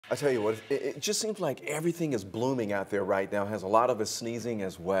I tell you what, it just seems like everything is blooming out there right now. Has a lot of us sneezing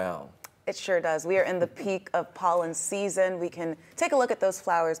as well. It sure does. We are in the peak of pollen season. We can take a look at those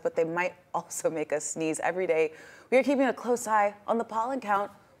flowers, but they might also make us sneeze every day. We are keeping a close eye on the pollen count.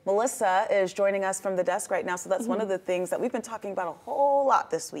 Melissa is joining us from the desk right now, so that's one of the things that we've been talking about a whole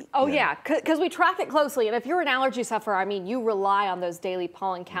lot this week. Oh yeah, because we track it closely, and if you're an allergy sufferer, I mean, you rely on those daily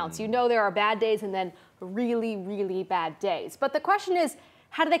pollen counts. You know there are bad days and then really, really bad days. But the question is,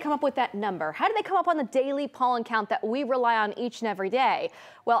 how do they come up with that number? How do they come up on the daily pollen count that we rely on each and every day?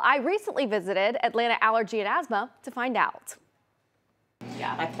 Well, I recently visited Atlanta Allergy and Asthma to find out.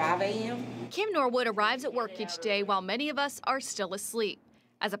 Yeah, like 5 a.m. Kim Norwood arrives at work each day while many of us are still asleep.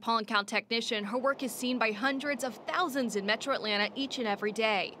 As a pollen count technician, her work is seen by hundreds of thousands in Metro Atlanta each and every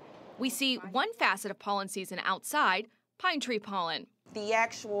day. We see one facet of pollen season outside, pine tree pollen. The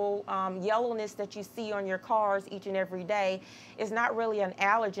actual yellowness that you see on your cars each and every day is not really an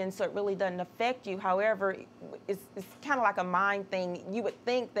allergen, so it really doesn't affect you. However, it's kind of like a mind thing. You would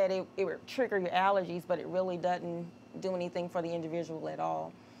think that it would trigger your allergies, but it really doesn't do anything for the individual at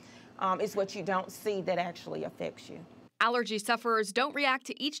all. It's what you don't see that actually affects you. Allergy sufferers don't react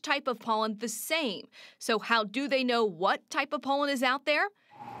to each type of pollen the same. So how do they know what type of pollen is out there?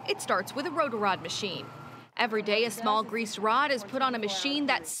 It starts with a rotorod machine. Every day, a small greased rod is put on a machine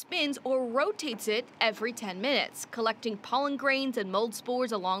that spins or rotates it every 10 minutes, collecting pollen grains and mold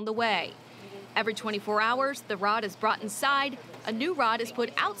spores along the way. Every 24 hours, the rod is brought inside, a new rod is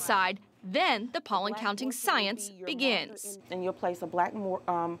put outside, then the pollen counting science begins. And you'll place a black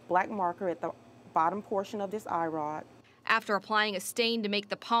marker at the bottom portion of this eye rod. After applying a stain to make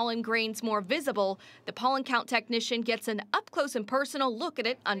the pollen grains more visible, the pollen count technician gets an up-close and personal look at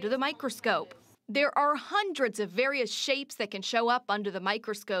it under the microscope. There are hundreds of various shapes that can show up under the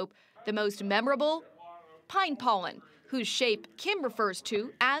microscope. The most memorable, pine pollen, whose shape Kim refers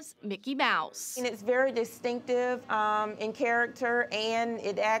to as Mickey Mouse. And it's very distinctive in character, and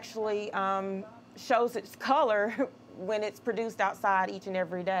it actually shows its color when it's produced outside each and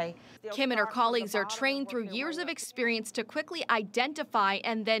every day. Kim and her colleagues are trained through years of experience to quickly identify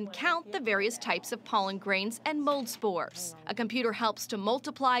and then count the various types of pollen grains and mold spores. A computer helps to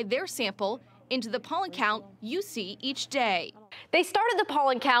multiply their sample into the pollen count you see each day. They started the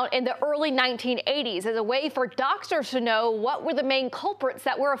pollen count in the early 1980s as a way for doctors to know what were the main culprits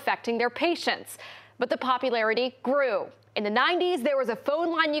that were affecting their patients. But the popularity grew. In the 90s, there was a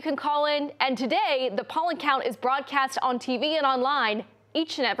phone line you can call in, and today, the pollen count is broadcast on TV and online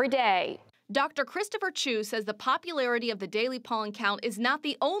each and every day. Dr. Christopher Chu says the popularity of the daily pollen count is not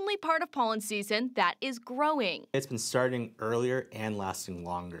the only part of pollen season that is growing. It's been starting earlier and lasting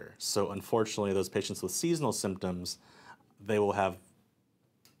longer. So unfortunately, those patients with seasonal symptoms, they will have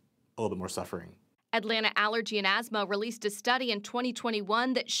a little bit more suffering. Atlanta Allergy and Asthma released a study in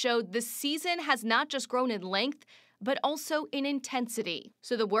 2021 that showed the season has not just grown in length, but also in intensity.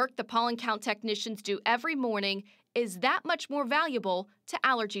 So the work the pollen count technicians do every morning is that much more valuable to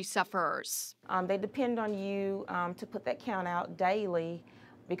allergy sufferers. They depend on you to put that count out daily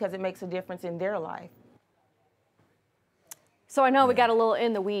because it makes a difference in their life. So I know we got a little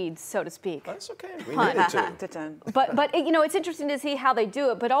in the weeds, so to speak. That's okay. We needed to. But you know, it's interesting to see how they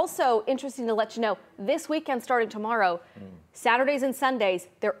do it, but also interesting to let you know, this weekend starting tomorrow, Saturdays and Sundays,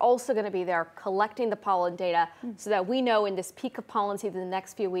 they're also going to be there collecting the pollen data so that we know in this peak of pollen season the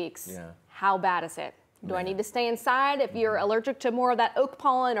next few weeks, how bad is it? Do I need to stay inside if you're allergic to more of that oak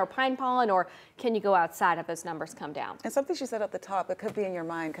pollen or pine pollen, or can you go outside if those numbers come down? And something she said at the top, it could be in your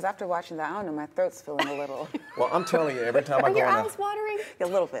mind, because after watching that, I don't know, my throat's feeling a little. Well, I'm telling you, every time I go your eyes watering? A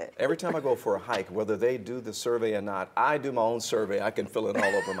little bit. Every time I go for a hike, whether they do the survey or not, I do my own survey. I can feel it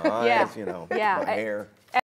all over my eyes, you know, my hair.